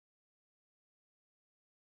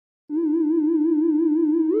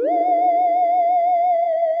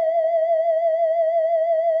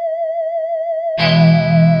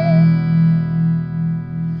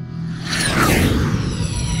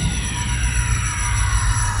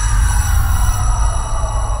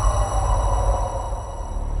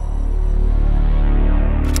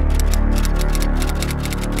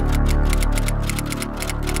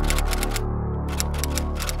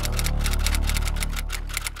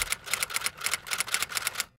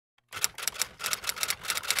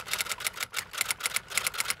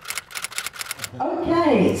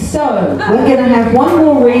So, we're going to have one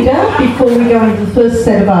more reader before we go into the first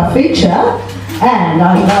set of our feature. And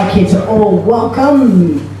I'd like you to all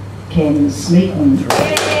welcome Ken Smeaton.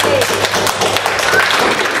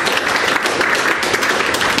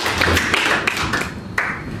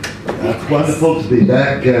 It's wonderful to be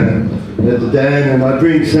back at the Dan, and I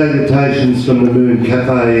bring salutations from the Moon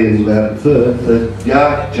Cafe in Perth. The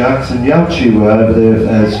Yark, Jarks and Yalchi were over there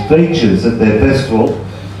as features at their festival.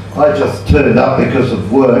 I just turned up because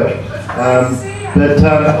of work, but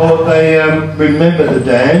they remember the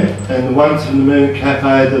Dan, and the ones from the Moon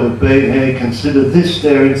Cafe that have been here consider this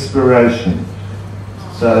their inspiration.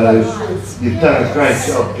 So you've done a great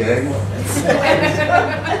job, gang.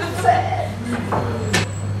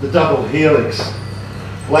 The Double Helix,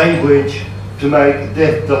 language to make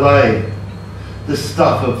death delay, the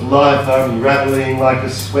stuff of life unravelling like a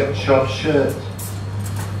sweatshop shirt,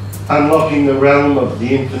 unlocking the realm of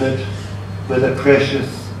the infinite where the precious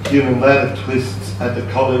human ladder twists at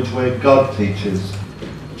the college where God teaches.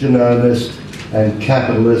 Genomist and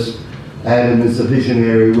capitalist, Adam is a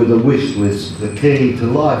visionary with a wish list, the key to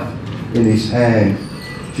life in his hand,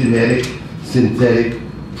 genetic, synthetic,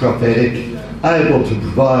 prophetic, able to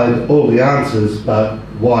provide all the answers, but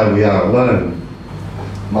why we are alone.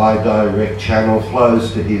 My direct channel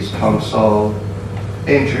flows to his console,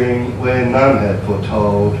 entering where none had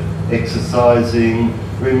foretold, exercising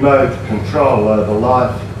remote control over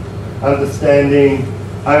life, understanding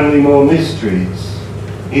only more mysteries,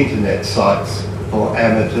 internet sites for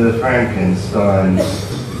amateur Frankensteins,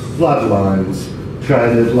 bloodlines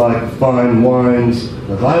traded like fine wines,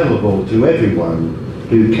 available to everyone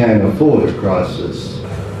who can afford a crisis.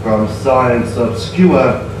 From science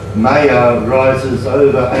obscure, Maya rises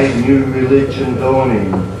over a new religion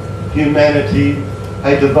dawning. Humanity,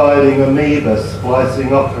 a dividing amoeba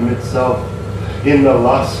splicing off from itself in the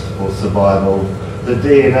lust for survival. The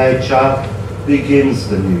DNA chart begins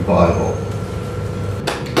the new Bible.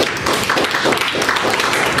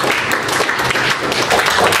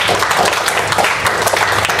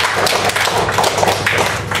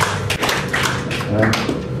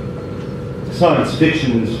 Science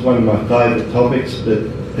fiction is one of my favourite topics, but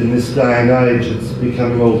in this day and age it's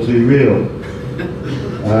becoming all too real.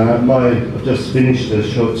 I've just finished a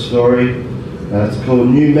short story, it's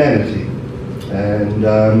called Humanity, and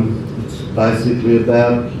it's basically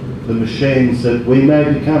about the machines that we may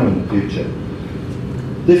become in the future.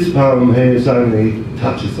 This poem here is only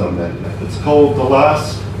touches on that. It's called The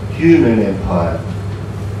Last Human Empire.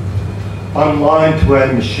 Online to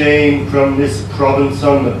a machine from this province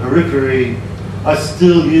on the periphery, I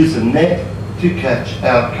still use a net to catch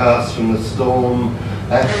outcasts from the storm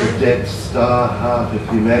at the depth star heart of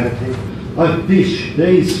humanity. I fish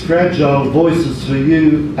these fragile voices for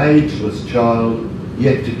you, ageless child,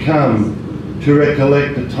 yet to come, to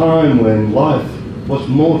recollect a time when life was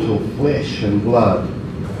mortal flesh and blood.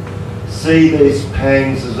 See these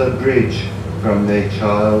pangs as a bridge from their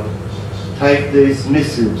child. Take these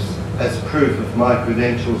missives as proof of my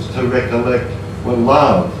credentials to recollect when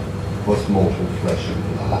love was mortal flesh and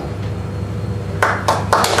blood.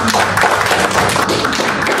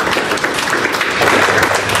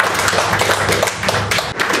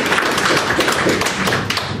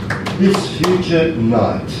 This future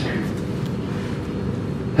night,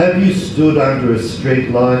 have you stood under a street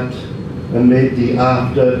light amid the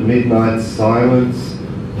after midnight silence,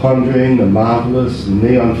 pondering the marvellous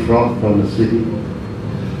neon froth on the city?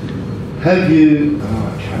 Have you,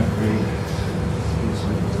 I can't breathe.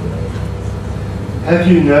 Have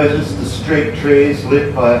you noticed the street trees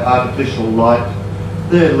lit by artificial light?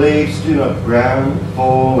 Their leaves do not brown,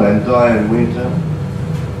 fall and die in winter.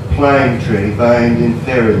 Plane tree veined in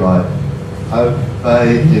fairy light, oak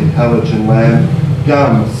bathed in halogen lamp,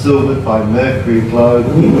 gum silvered by mercury glowed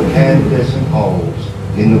in incandescent holes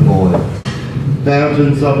in the void.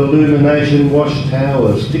 Fountains of illumination wash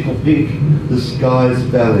towers, tickle pink the sky's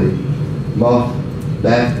valley. Moth,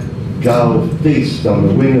 bat, gull feast on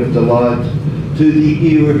the wing of delight. To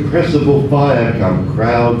the irrepressible fire come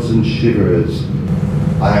crowds and shiverers.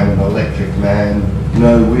 I am an electric man,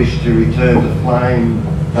 no wish to return to flame,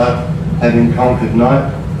 but having conquered night,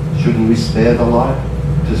 shouldn't we spare the light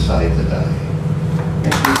to save the day?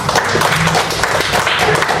 Thank you.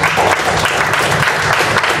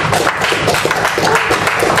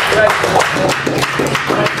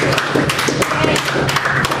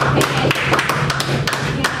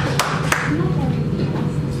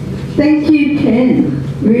 Thank you, Ken.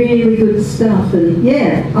 Really good stuff. And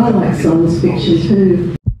yeah, I like science fiction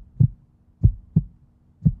too.